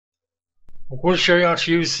I'm going to show you how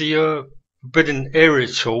to use the forbidden area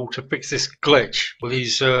tool to fix this glitch with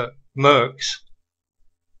these mercs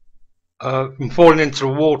from falling into the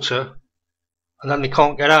water and then they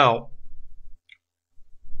can't get out.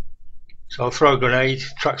 So I'll throw a grenade,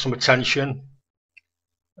 attract some attention,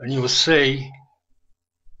 and you will see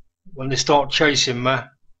when they start chasing me,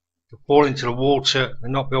 they fall into the water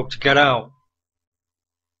and not be able to get out.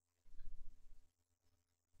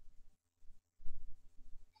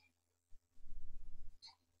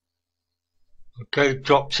 Okay,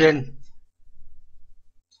 dropped in,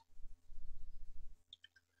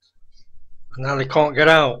 and now they can't get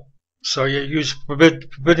out. So you use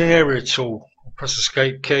forbidden area tool. Press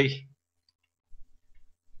escape key,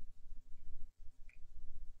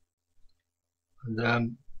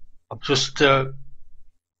 and I've just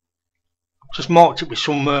marked it with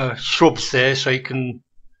some shrubs there, so you can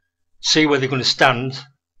see where they're going to stand.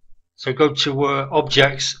 So go to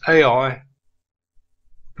Objects, AI,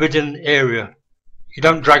 Forbidden Area. You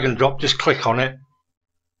don't drag and drop, just click on it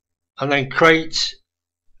and then create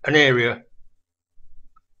an area.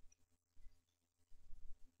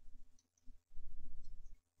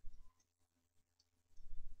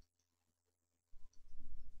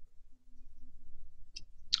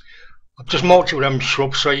 I've just marked it with them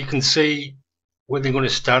shrubs so you can see where they're going to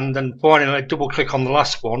stand, and finally I double click on the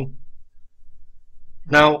last one.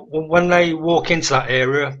 Now when they walk into that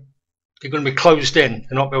area, they're going to be closed in,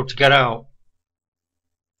 they're not able to get out.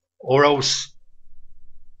 Or else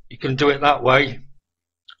you can do it that way,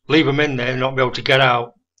 leave them in there and not be able to get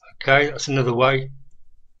out. Okay, that's another way.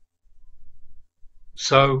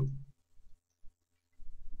 So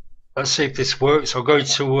let's see if this works. I'll go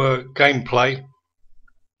to gameplay,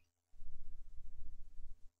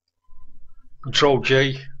 Control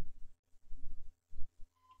G,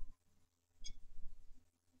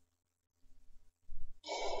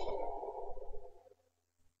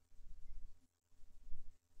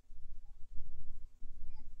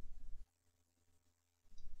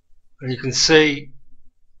 and you can see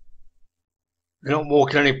they're not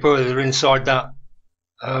walking any further, they're inside that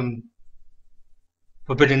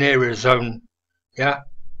forbidden area zone. Yeah,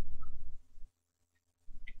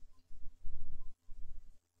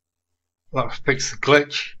 that'll fix the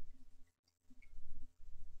glitch.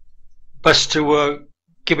 Best to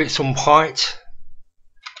give it some height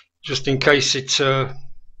just in case it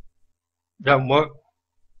don't work.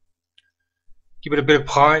 Give it a bit of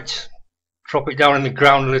height, drop it down in the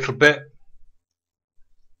ground a little bit.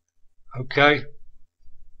 Okay,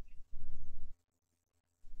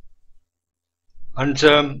 and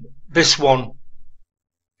this one,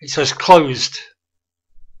 it says closed.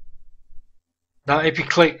 Now if you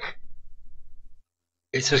click,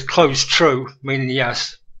 it says closed true, meaning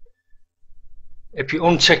yes. If you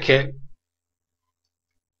untick it,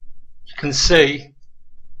 you can see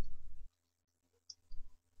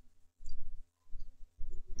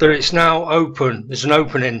that it's now open. There's an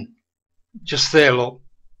opening just there, look.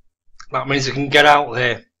 That means it can get out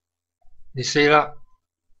there. You see that?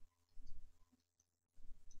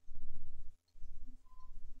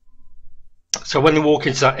 So when they walk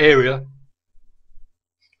into that area,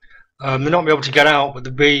 they're not be able to get out, but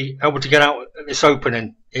they'll be able to get out at this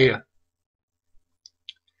opening here.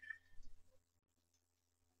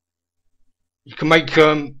 You can make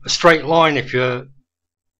a straight line if you're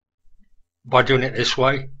by doing it this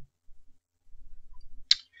way.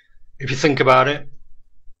 If you think about it,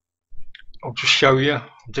 I'll just show you. I'll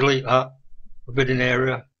delete that. Forbidden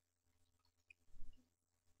area.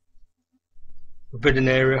 Forbidden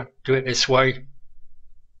area. Do it this way.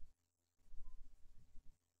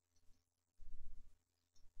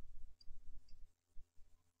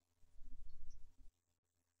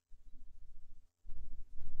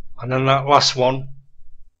 And then that last one,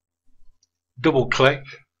 double click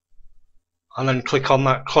and then click on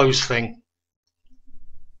that close thing,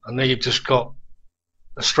 and then you've just got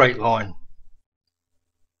a straight line.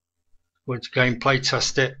 Go into gameplay,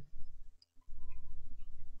 test it.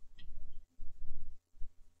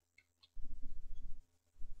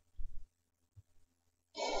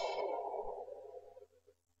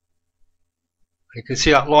 You can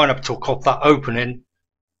see that line I've took off that opening,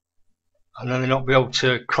 and then they're not be able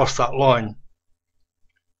to cross that line.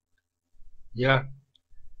 Yeah,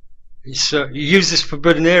 it's you use this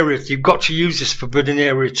forbidden area. You've got to use this forbidden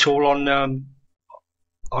area tool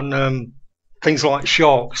on things like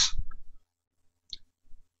sharks.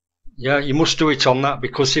 Yeah, you must do it on that,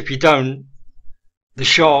 because if you don't, the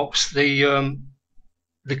sharks they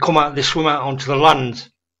come out, they swim out onto the land.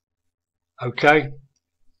 Okay.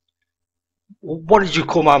 What did you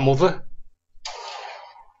call my mother?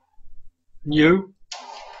 You?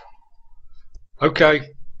 Okay,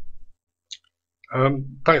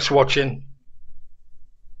 thanks for watching.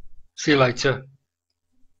 See you later.